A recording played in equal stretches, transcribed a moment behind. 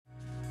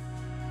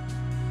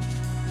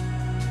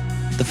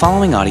The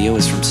following audio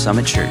is from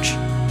Summit Church.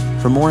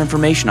 For more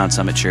information on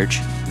Summit Church,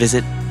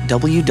 visit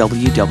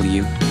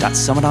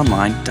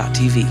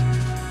www.summitonline.tv.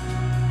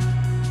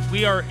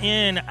 We are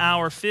in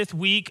our fifth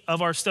week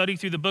of our study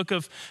through the book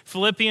of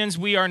Philippians.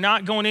 We are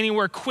not going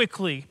anywhere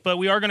quickly, but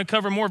we are going to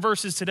cover more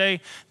verses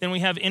today than we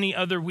have any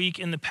other week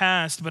in the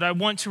past. But I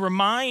want to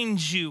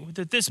remind you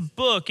that this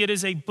book, it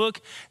is a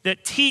book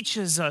that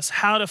teaches us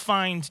how to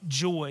find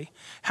joy,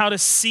 how to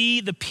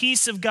see the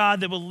peace of God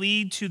that will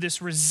lead to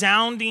this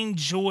resounding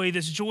joy,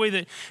 this joy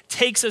that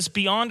takes us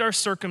beyond our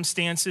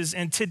circumstances.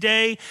 And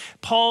today,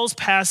 Paul's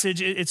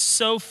passage, it's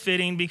so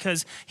fitting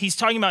because he's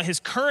talking about his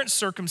current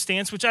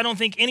circumstance, which I don't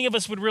think any of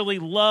us would really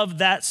love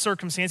that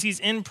circumstance. He's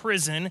in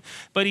prison,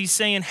 but he's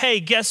saying, hey,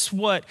 guess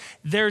what?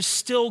 There's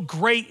still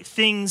great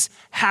things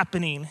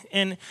happening.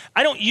 And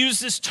I don't use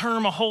this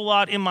term a whole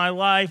lot in my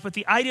life, but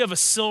the idea of a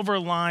silver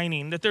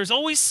lining, that there's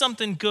always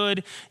something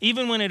good,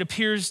 even when it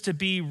appears to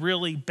be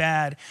really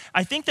bad.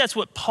 I think that's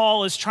what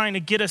Paul is trying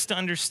to get us to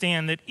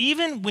understand, that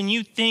even when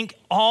you think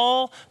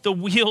all the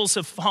wheels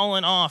have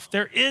fallen off,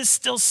 there is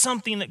still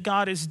something that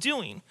God is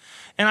doing.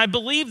 And I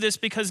believe this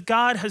because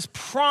God has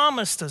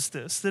promised us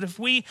this, that if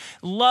we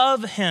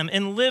love him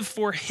and live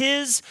for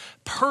his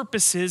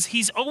purposes,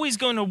 he's always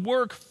going to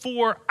work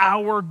for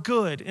our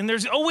good. And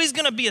there's always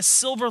going to be a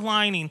silver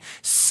lining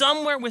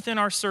somewhere within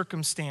our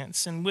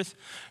circumstance and with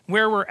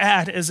where we're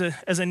at as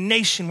a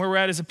nation, where we're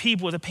at as a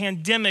people, with a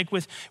pandemic,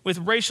 with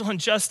racial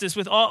injustice,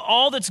 with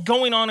all that's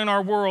going on in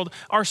our world.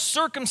 Our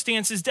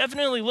circumstances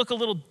definitely look a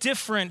little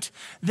different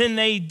than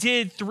they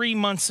did 3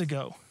 months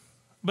ago.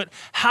 But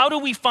how do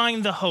we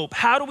find the hope?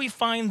 How do we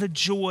find the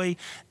joy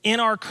in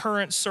our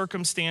current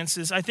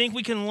circumstances? I think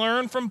we can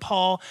learn from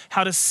Paul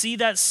how to see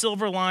that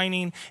silver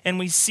lining, and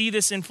we see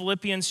this in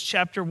Philippians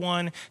chapter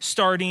 1,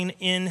 starting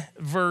in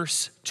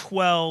verse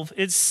 12.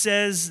 It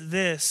says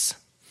this: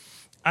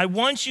 I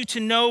want you to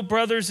know,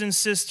 brothers and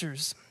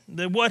sisters,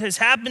 that what has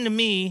happened to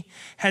me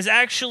has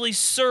actually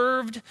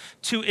served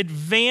to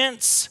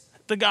advance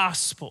the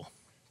gospel.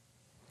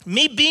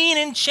 Me being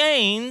in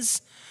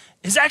chains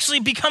is actually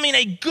becoming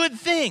a good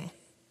thing.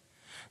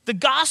 The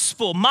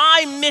gospel,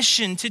 my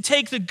mission to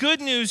take the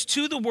good news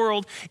to the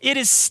world, it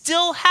is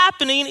still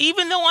happening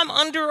even though I'm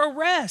under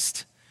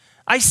arrest.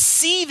 I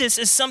see this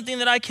as something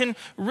that I can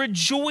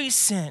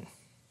rejoice in.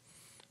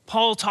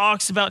 Paul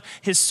talks about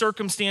his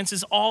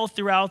circumstances all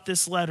throughout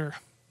this letter,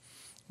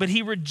 but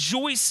he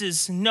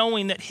rejoices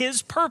knowing that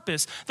his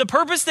purpose, the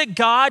purpose that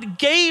God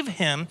gave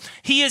him,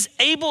 he is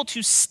able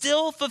to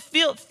still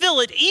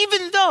fulfill it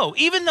even though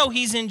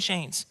he's in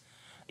chains.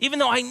 Even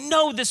though I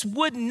know this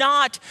would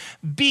not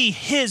be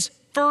his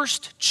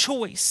first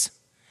choice,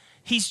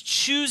 he's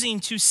choosing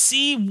to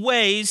see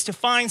ways to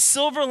find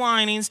silver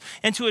linings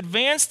and to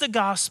advance the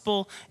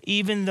gospel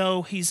even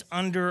though he's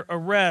under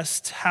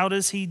arrest. How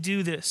does he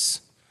do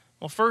this?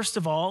 Well, first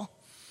of all,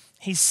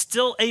 he's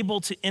still able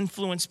to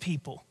influence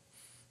people.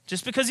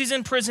 Just because he's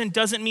in prison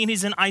doesn't mean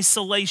he's in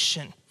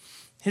isolation.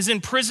 His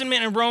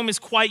imprisonment in Rome is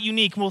quite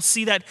unique. We'll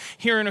see that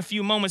here in a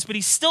few moments, but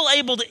he's still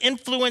able to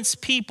influence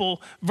people.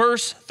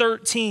 Verse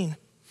 13,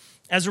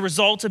 as a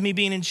result of me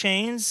being in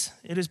chains,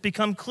 it has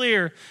become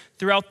clear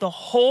throughout the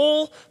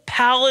whole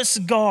palace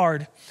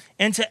guard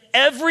and to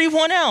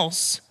everyone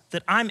else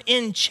that I'm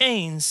in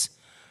chains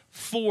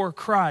for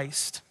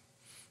Christ.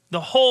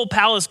 The whole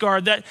palace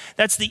guard,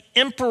 that's the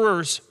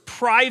emperor's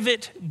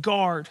private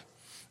guard.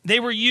 They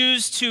were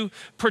used to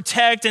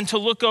protect and to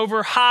look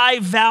over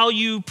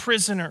high-value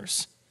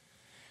prisoners.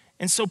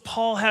 And so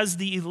Paul has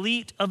the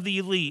elite of the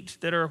elite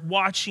that are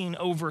watching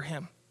over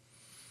him.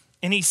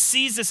 And he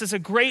sees this as a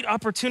great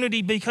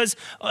opportunity because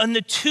in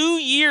the 2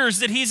 years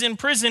that he's in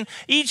prison,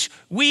 each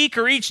week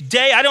or each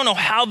day, I don't know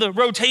how the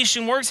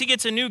rotation works, he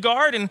gets a new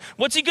guard. And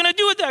what's he going to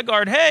do with that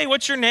guard? Hey,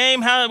 what's your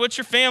name? What's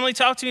your family?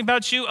 Talk to me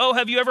about you. Oh,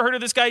 have you ever heard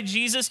of this guy,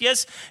 Jesus?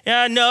 Yes?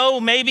 No?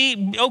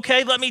 Maybe?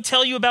 Okay, let me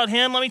tell you about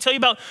him. Let me tell you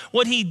about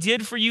what he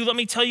did for you. Let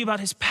me tell you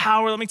about his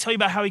power. Let me tell you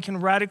about how he can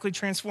radically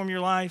transform your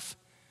life.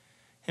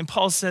 And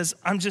Paul says,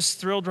 I'm just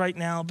thrilled right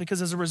now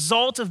because as a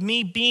result of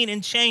me being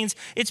in chains,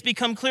 it's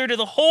become clear to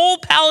the whole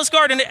palace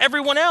guard and to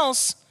everyone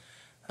else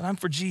that I'm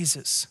for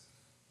Jesus.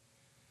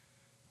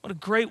 What a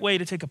great way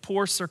to take a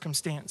poor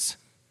circumstance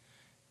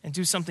and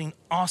do something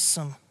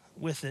awesome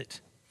with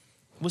it.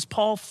 Was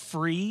Paul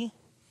free?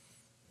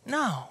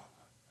 No,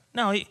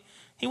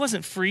 he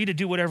wasn't free to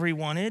do whatever he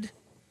wanted,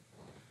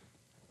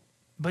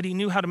 but he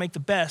knew how to make the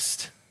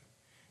best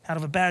out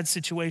of a bad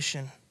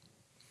situation.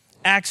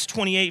 Acts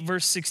 28,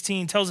 verse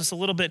 16 tells us a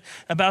little bit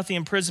about the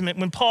imprisonment.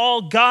 When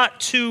Paul got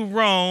to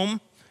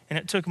Rome, and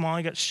it took him all,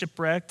 he got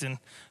shipwrecked and a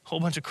whole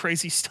bunch of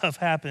crazy stuff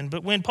happened.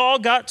 But when Paul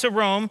got to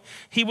Rome,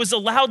 he was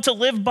allowed to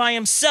live by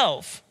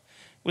himself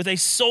with a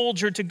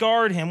soldier to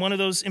guard him, one of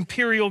those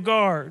imperial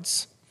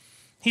guards.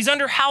 He's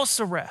under house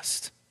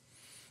arrest.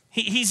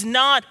 He's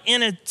not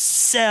in a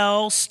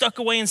cell stuck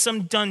away in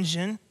some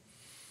dungeon.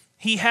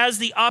 He has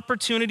the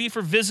opportunity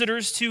for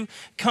visitors to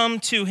come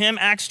to him.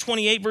 Acts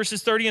 28,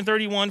 verses 30 and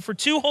 31. For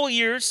 2 whole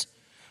years,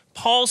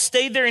 Paul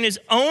stayed there in his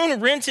own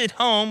rented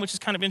home, which is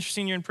kind of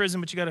interesting. You're in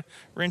prison, but you got to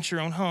rent your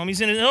own home.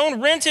 He's in his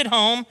own rented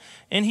home,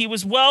 and he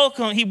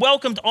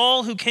welcomed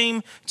all who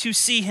came to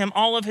see him,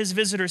 all of his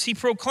visitors. He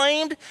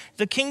proclaimed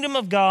the kingdom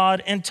of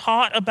God and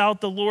taught about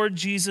the Lord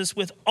Jesus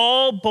with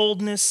all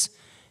boldness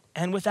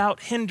and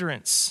without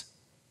hindrance.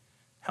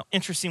 How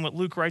interesting what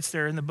Luke writes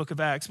there in the book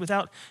of Acts.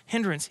 Without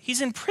hindrance. He's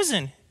in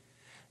prison,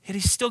 yet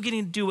he's still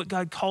getting to do what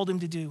God called him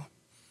to do.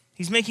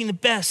 He's making the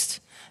best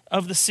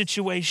of the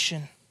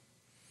situation.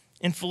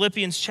 In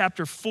Philippians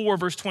chapter 4,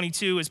 verse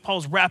 22, as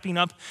Paul's wrapping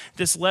up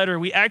this letter,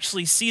 we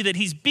actually see that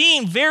he's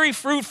being very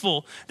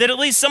fruitful, that at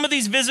least some of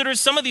these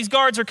visitors, some of these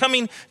guards are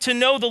coming to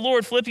know the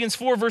Lord. Philippians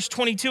 4, verse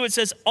 22, it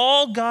says,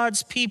 all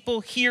God's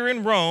people here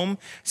in Rome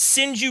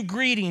send you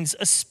greetings,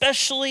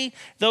 especially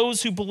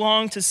those who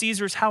belong to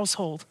Caesar's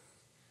household.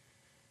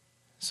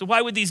 So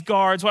why would these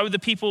guards, why would the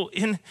people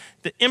in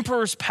the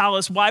emperor's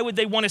palace, why would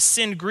they want to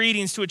send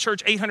greetings to a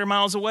church 800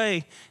 miles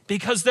away?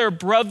 Because they're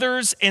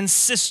brothers and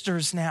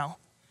sisters now.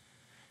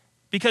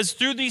 Because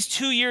through these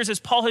 2 years, as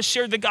Paul has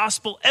shared the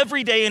gospel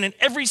every day and in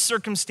every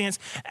circumstance,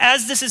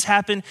 as this has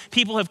happened,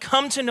 people have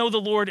come to know the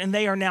Lord and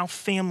they are now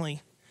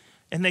family.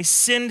 And they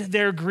send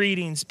their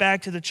greetings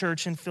back to the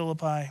church in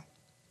Philippi.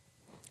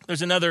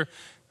 There's another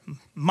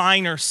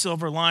minor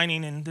silver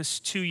lining in this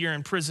 2-year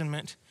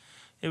imprisonment.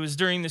 It was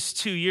during this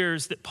 2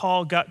 years that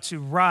Paul got to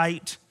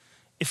write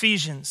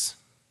Ephesians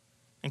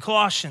and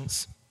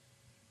Colossians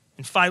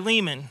and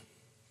Philemon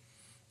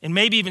and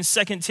maybe even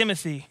 2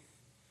 Timothy.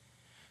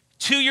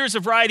 2 years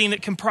of writing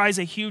that comprise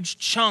a huge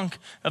chunk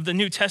of the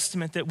New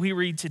Testament that we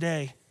read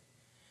today.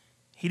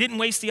 He didn't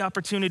waste the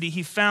opportunity.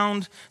 He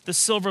found the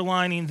silver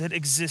lining that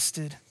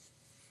existed.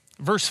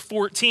 Verse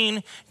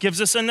 14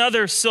 gives us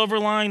another silver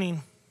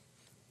lining.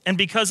 And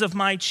because of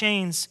my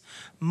chains,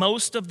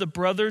 most of the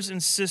brothers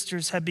and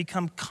sisters have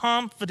become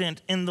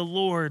confident in the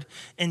Lord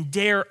and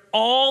dare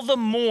all the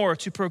more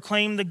to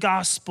proclaim the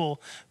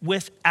gospel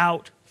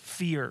without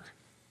fear.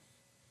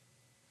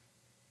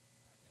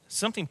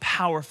 Something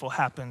powerful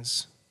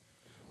happens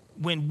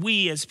when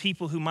we, as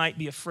people who might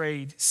be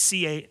afraid,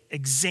 see an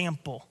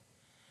example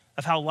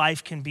of how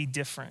life can be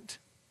different.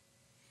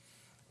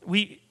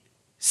 We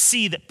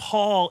see that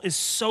Paul is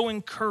so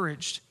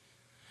encouraged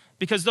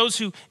because those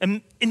who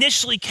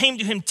initially came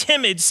to him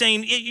timid,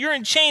 saying, you're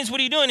in chains, what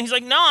are you doing? He's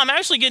like, no, I'm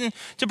actually getting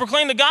to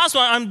proclaim the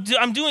gospel.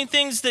 I'm doing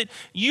things that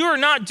you're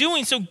not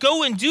doing, so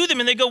go and do them.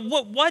 And they go,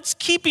 what's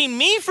keeping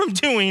me from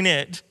doing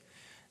it?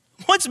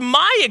 What's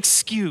my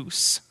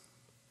excuse?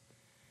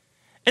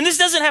 And this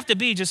doesn't have to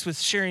be just with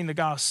sharing the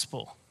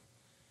gospel.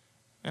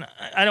 And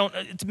I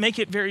don't, to make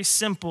it very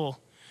simple,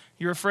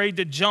 you're afraid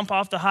to jump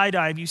off the high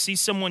dive. You see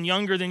someone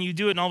younger than you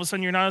do it, and all of a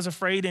sudden you're not as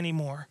afraid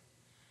anymore.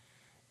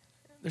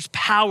 There's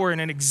power in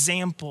an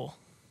example.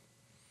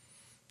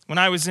 When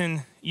I was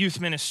in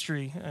youth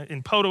ministry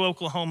in Poto,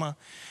 Oklahoma,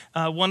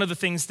 one of the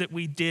things that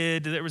we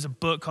did, there was a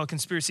book called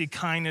Conspiracy of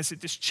Kindness.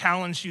 It just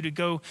challenged you to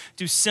go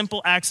do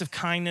simple acts of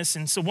kindness.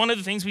 And so one of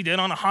the things we did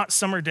on a hot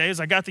summer day is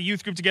I got the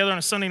youth group together on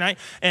a Sunday night,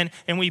 and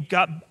we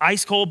got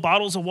ice cold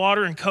bottles of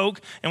water and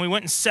Coke, and we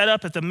went and set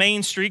up at the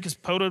main street, because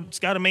Poto's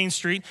got a main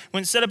street.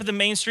 Went and set up at the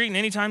main street, and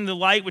anytime the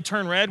light would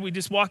turn red, we'd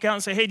just walk out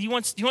and say, hey, do you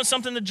want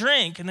something to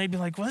drink? And they'd be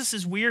like, well, this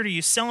is weird. Are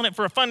you selling it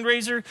for a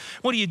fundraiser?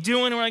 What are you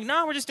doing? And we're like,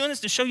 no, we're just doing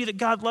this to show you that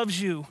God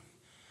loves you.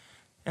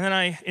 And then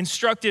I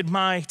instructed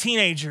my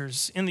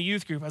teenagers in the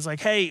youth group. I was like,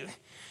 hey,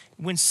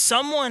 when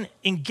someone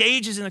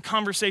engages in a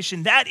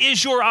conversation, that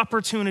is your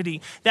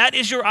opportunity. That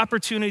is your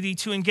opportunity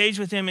to engage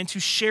with them and to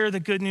share the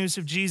good news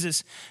of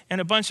Jesus.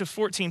 And a bunch of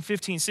 14,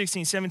 15,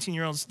 16,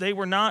 17-year-olds, they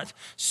were not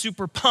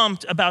super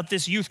pumped about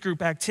this youth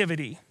group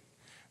activity.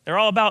 They're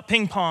all about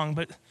ping pong,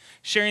 but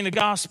sharing the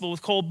gospel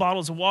with cold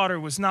bottles of water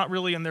was not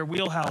really in their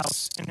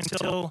wheelhouse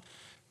until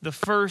the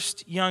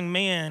first young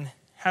man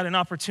had an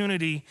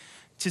opportunity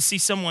to see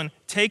someone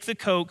take the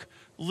Coke,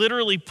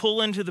 literally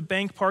pull into the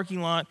bank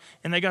parking lot,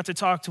 and they got to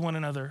talk to one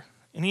another.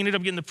 And he ended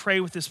up getting to pray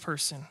with this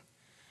person.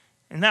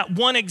 And that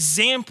one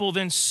example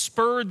then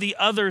spurred the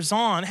others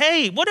on.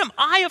 Hey, what am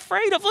I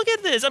afraid of? Look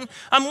at this.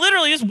 I'm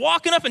literally just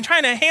walking up and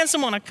trying to hand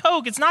someone a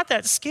Coke. It's not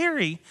that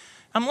scary.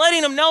 I'm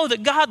letting them know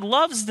that God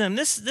loves them.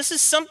 This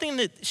is something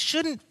that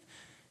shouldn't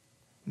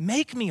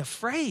make me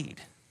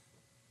afraid.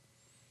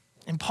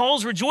 And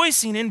Paul's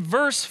rejoicing in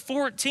verse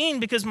 14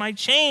 because my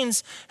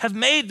chains have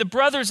made the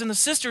brothers and the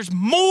sisters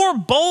more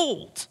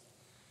bold.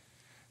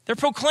 They're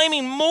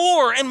proclaiming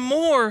more and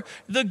more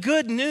the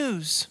good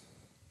news.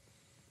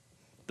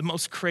 The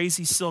most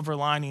crazy silver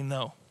lining,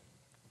 though,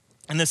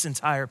 in this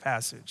entire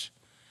passage,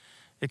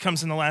 it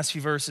comes in the last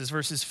few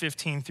verses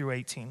 15 through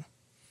 18.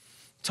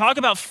 Talk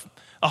about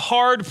a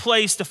hard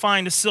place to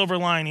find a silver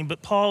lining,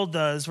 but Paul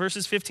does.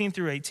 Verses 15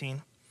 through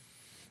 18.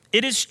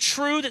 It is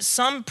true that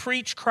some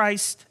preach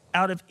Christ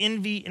out of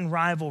envy and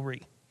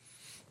rivalry,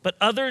 but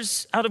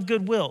others out of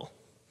goodwill.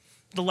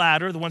 The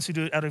latter, the ones who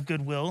do it out of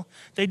goodwill,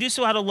 they do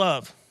so out of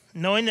love,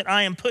 knowing that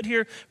I am put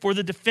here for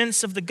the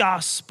defense of the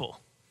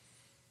gospel.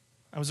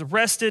 I was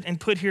arrested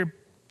and put here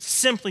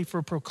simply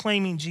for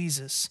proclaiming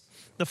Jesus.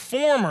 The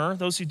former,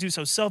 those who do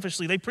so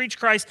selfishly, they preach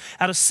Christ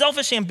out of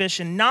selfish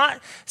ambition,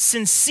 not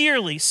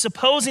sincerely,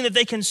 supposing that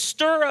they can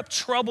stir up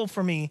trouble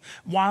for me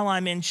while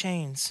I'm in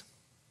chains.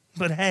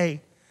 But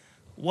hey,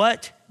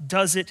 what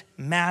does it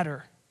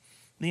matter?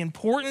 The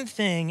important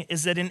thing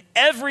is that in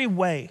every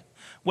way,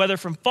 whether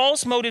from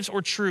false motives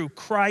or true,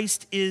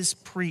 Christ is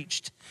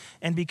preached.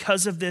 And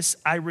because of this,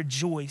 I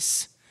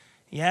rejoice.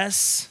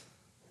 Yes,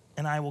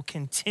 and I will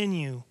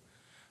continue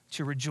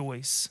to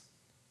rejoice.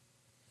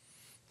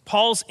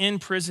 Paul's in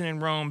prison in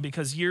Rome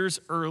because years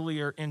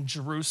earlier in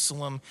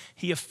Jerusalem,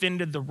 he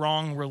offended the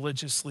wrong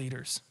religious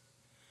leaders.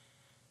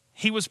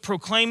 He was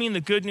proclaiming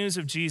the good news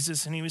of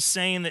Jesus, and he was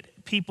saying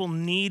that people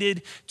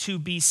needed to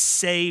be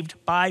saved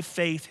by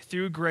faith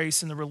through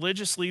grace. And the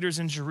religious leaders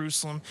in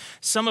Jerusalem,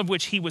 some of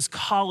which he was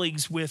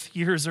colleagues with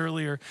years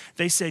earlier,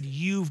 they said,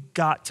 "You've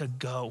got to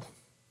go."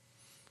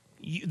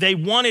 They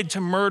wanted to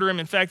murder him.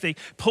 In fact, they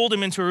pulled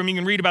him into a room. You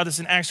can read about this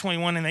in Acts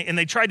 21, and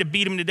they tried to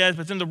beat him to death,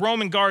 but then the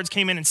Roman guards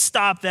came in and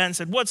stopped that and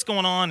said, "What's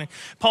going on?" And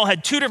Paul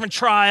had two different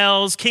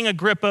trials, King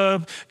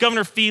Agrippa,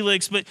 Governor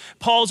Felix, but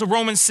Paul's a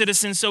Roman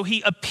citizen, so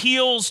he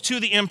appeals to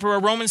the emperor. A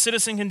Roman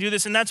citizen can do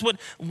this, and that's what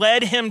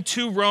led him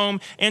to Rome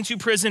and to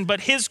prison.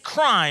 But his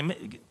crime,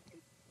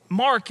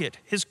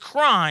 his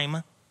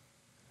crime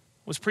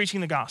was preaching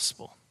the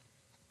gospel.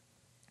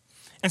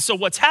 And so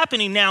what's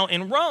happening now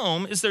in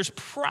Rome is there's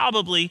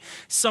probably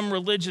some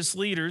religious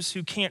leaders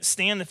who can't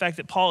stand the fact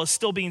that Paul is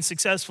still being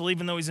successful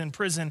even though he's in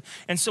prison.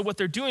 And so what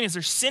they're doing is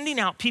they're sending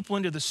out people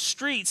into the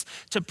streets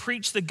to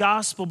preach the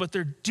gospel, but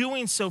they're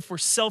doing so for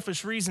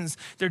selfish reasons.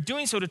 They're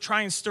doing so to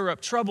try and stir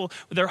up trouble.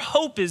 Their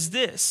hope is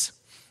this,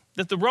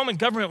 that the Roman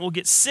government will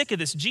get sick of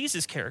this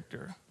Jesus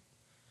character.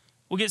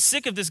 We'll get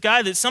sick of this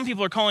guy that some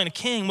people are calling a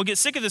king. We'll get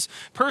sick of this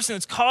person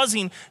that's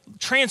causing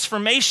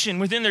transformation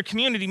within their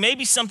community,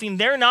 maybe something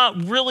they're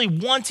not really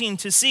wanting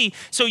to see.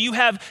 So you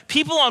have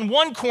people on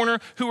one corner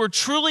who are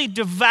truly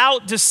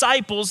devout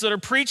disciples that are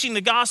preaching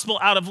the gospel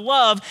out of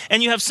love,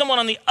 and you have someone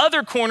on the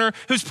other corner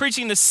who's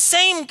preaching the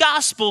same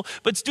gospel,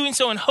 but is doing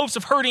so in hopes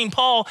of hurting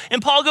Paul.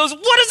 And Paul goes,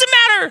 "What does it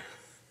matter?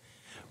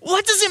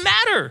 What does it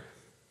matter?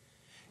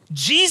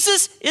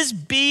 Jesus is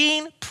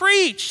being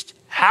preached.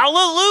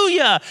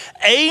 Hallelujah.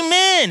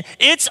 Amen.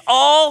 It's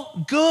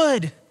all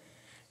good."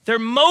 Their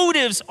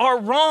motives are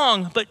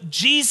wrong, but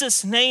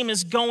Jesus' name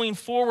is going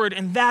forward,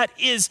 and that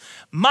is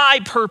my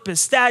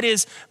purpose. That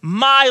is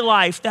my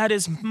life. That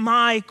is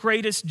my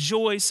greatest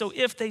joy. So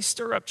if they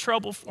stir up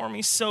trouble for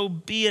me, so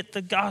be it.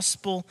 The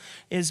gospel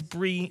is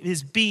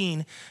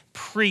being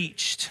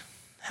preached.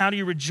 How do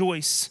you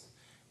rejoice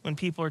when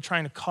people are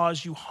trying to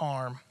cause you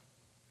harm?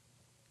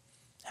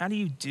 How do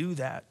you do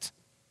that?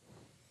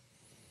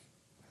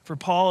 For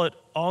Paul, it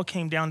all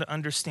came down to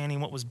understanding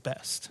what was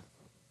best.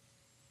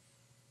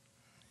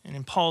 And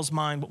in Paul's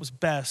mind, what was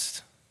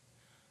best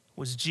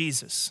was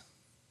Jesus,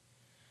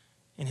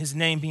 and his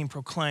name being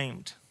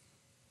proclaimed,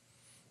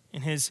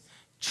 and his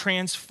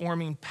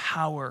transforming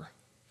power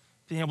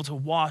being able to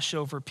wash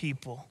over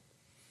people.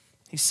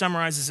 He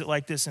summarizes it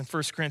like this in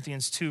 1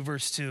 Corinthians 2,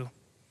 verse 2.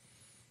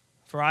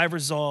 "For I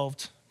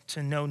resolved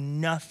to know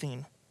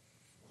nothing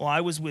while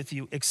I was with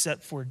you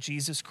except for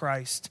Jesus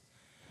Christ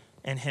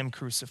and him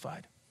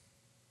crucified."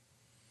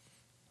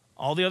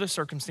 All the other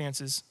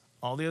circumstances,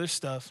 all the other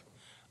stuff,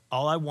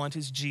 all I want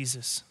is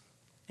Jesus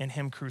and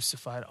him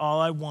crucified.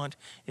 All I want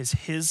is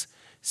his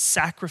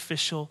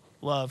sacrificial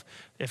love.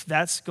 If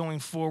that's going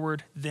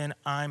forward, then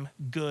I'm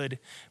good.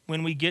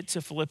 When we get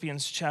to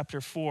Philippians chapter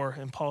 4,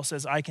 and Paul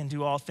says, "I can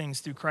do all things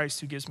through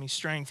Christ who gives me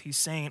strength," he's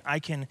saying, I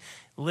can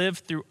live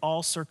through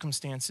all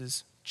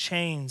circumstances,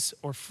 chains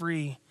or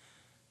free,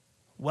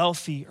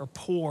 wealthy or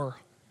poor.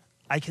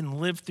 I can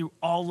live through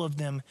all of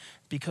them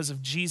because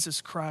of Jesus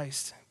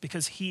Christ,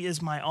 because he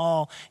is my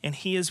all and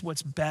he is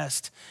what's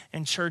best.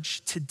 And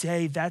church,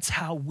 today, that's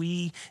how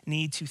we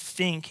need to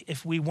think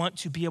if we want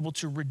to be able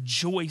to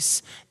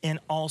rejoice in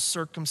all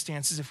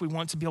circumstances, if we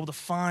want to be able to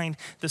find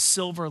the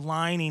silver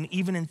lining,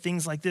 even in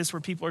things like this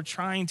where people are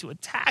trying to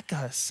attack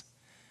us,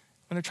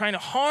 when they're trying to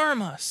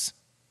harm us.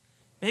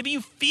 Maybe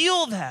you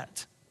feel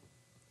that.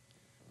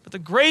 But the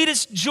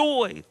greatest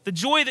joy, the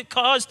joy that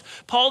caused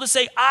Paul to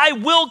say, "I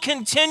will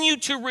continue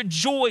to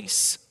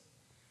rejoice,"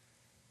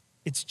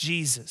 it's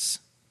Jesus.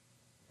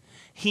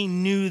 He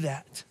knew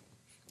that,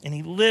 and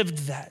he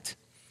lived that,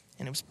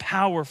 and it was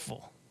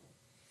powerful.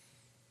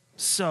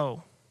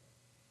 So,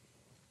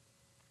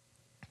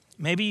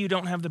 maybe you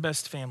don't have the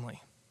best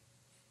family,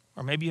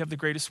 or maybe you have the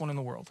greatest one in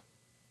the world.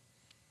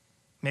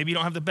 Maybe you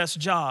don't have the best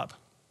job,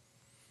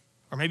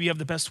 or maybe you have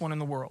the best one in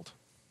the world.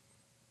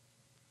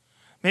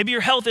 Maybe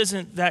your health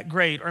isn't that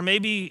great, or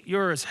maybe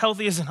you're as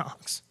healthy as an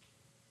ox.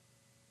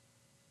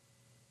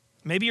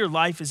 Maybe your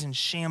life is in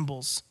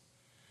shambles,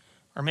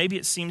 or maybe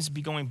it seems to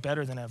be going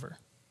better than ever.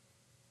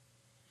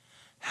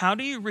 How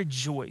do you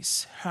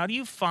rejoice? How do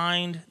you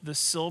find the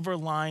silver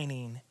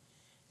lining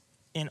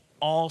in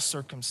all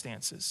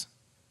circumstances?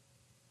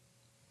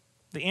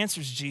 The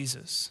answer is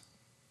Jesus.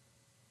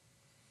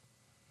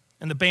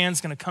 And the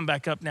band's going to come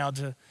back up now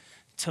to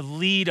to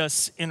lead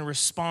us in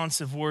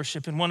responsive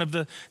worship. And one of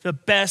the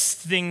best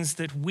things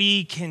that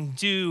we can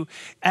do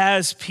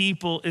as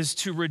people is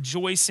to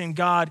rejoice in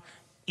God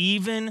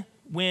even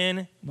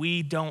when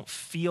we don't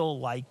feel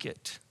like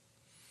it.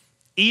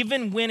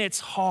 Even when it's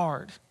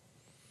hard.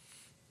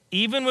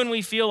 Even when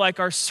we feel like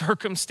our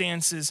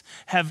circumstances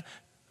have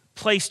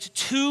placed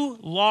too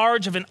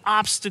large of an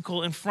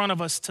obstacle in front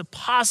of us to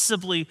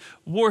possibly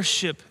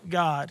worship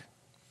God.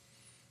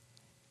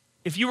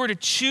 If you were to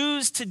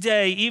choose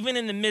today, even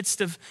in the midst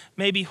of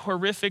maybe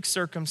horrific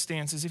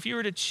circumstances, if you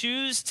were to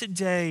choose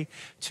today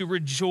to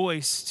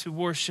rejoice, to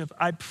worship,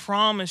 I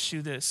promise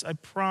you this, I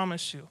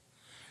promise you,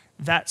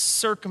 that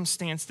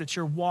circumstance that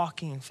you're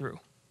walking through,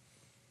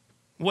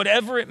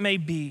 whatever it may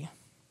be,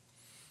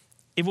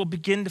 it will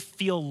begin to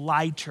feel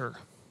lighter.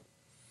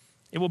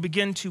 It will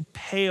begin to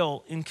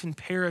pale in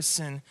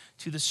comparison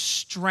to the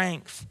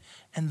strength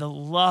and the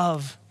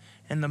love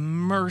and the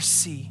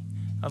mercy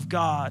of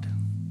God,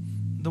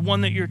 the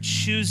one that you're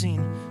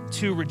choosing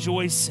to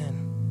rejoice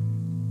in.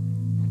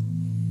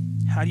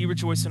 How do you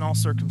rejoice in all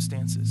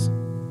circumstances?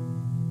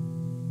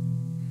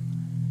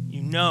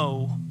 You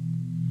know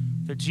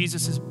that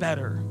Jesus is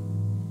better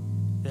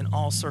than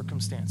all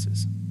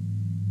circumstances.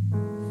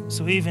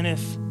 So even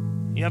if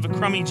you have a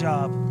crummy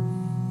job,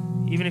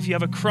 even if you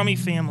have a crummy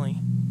family,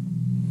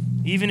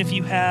 even if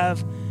you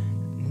have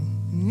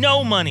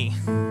no money,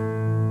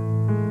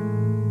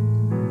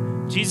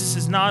 Jesus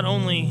is not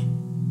only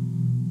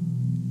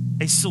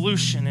a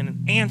solution and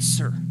an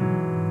answer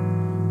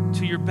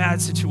to your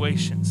bad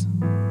situations.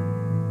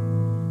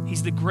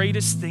 He's the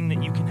greatest thing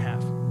that you can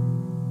have.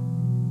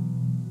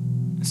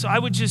 And so I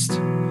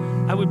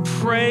would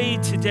pray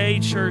today,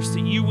 church,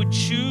 that you would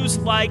choose,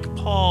 like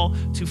Paul,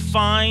 to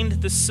find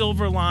the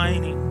silver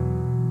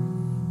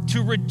lining,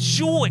 to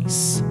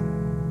rejoice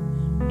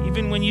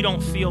even when you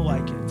don't feel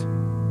like it,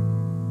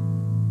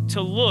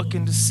 to look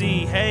and to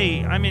see,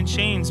 hey, I'm in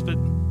chains, but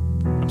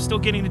I'm still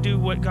getting to do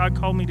what God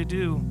called me to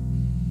do.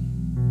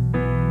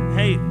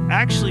 Hey,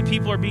 actually,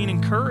 people are being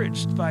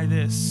encouraged by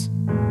this.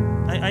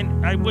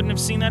 I wouldn't have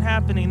seen that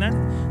happening.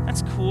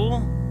 That's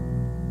cool.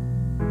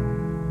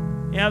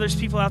 Yeah, there's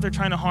people out there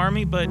trying to harm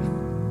me, but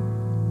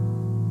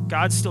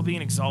God's still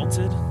being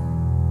exalted.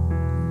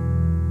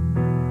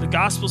 The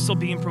gospel's still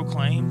being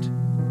proclaimed.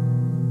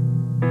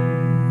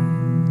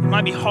 It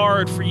might be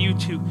hard for you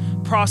to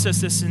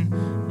process this and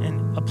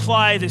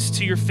apply this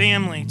to your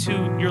family, to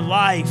your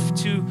life,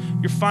 to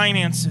your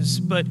finances.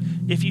 But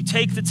if you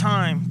take the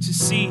time to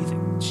see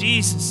that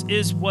Jesus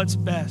is what's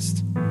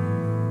best,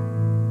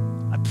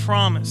 I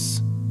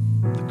promise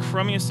the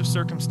crummiest of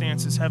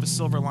circumstances have a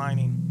silver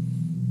lining,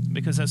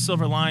 because that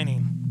silver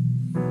lining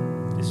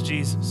is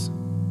Jesus.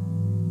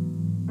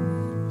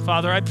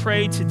 Father, I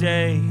pray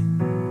today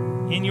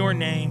in your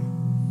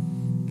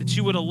name that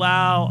you would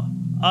allow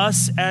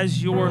us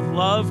as your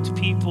loved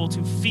people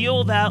to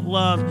feel that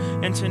love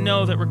and to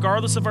know that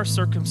regardless of our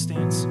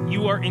circumstance,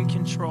 you are in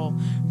control,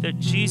 that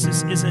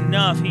Jesus is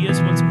enough. He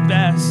is what's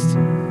best.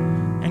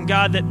 And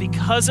God, that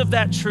because of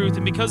that truth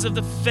and because of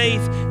the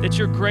faith that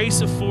your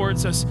grace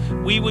affords us,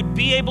 we would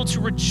be able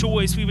to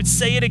rejoice. We would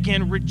say it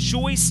again,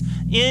 rejoice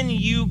in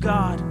you,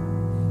 God.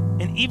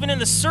 And even in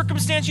the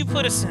circumstance you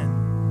put us in,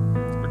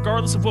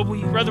 regardless of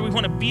whether we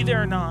want to be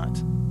there or not,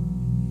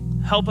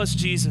 help us,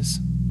 Jesus.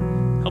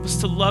 Help us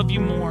to love you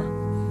more.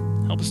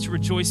 Help us to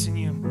rejoice in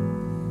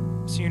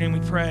you. It's in your name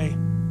we pray.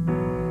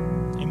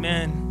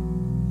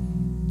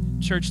 Amen.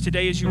 Church,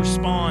 today as you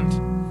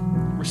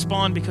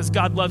respond because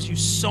God loves you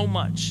so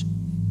much.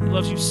 He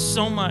loves you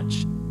so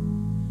much.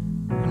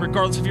 And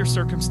regardless of your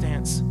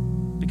circumstance,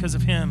 because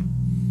of him,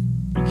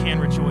 you can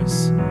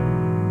rejoice.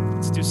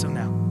 Let's do so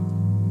now.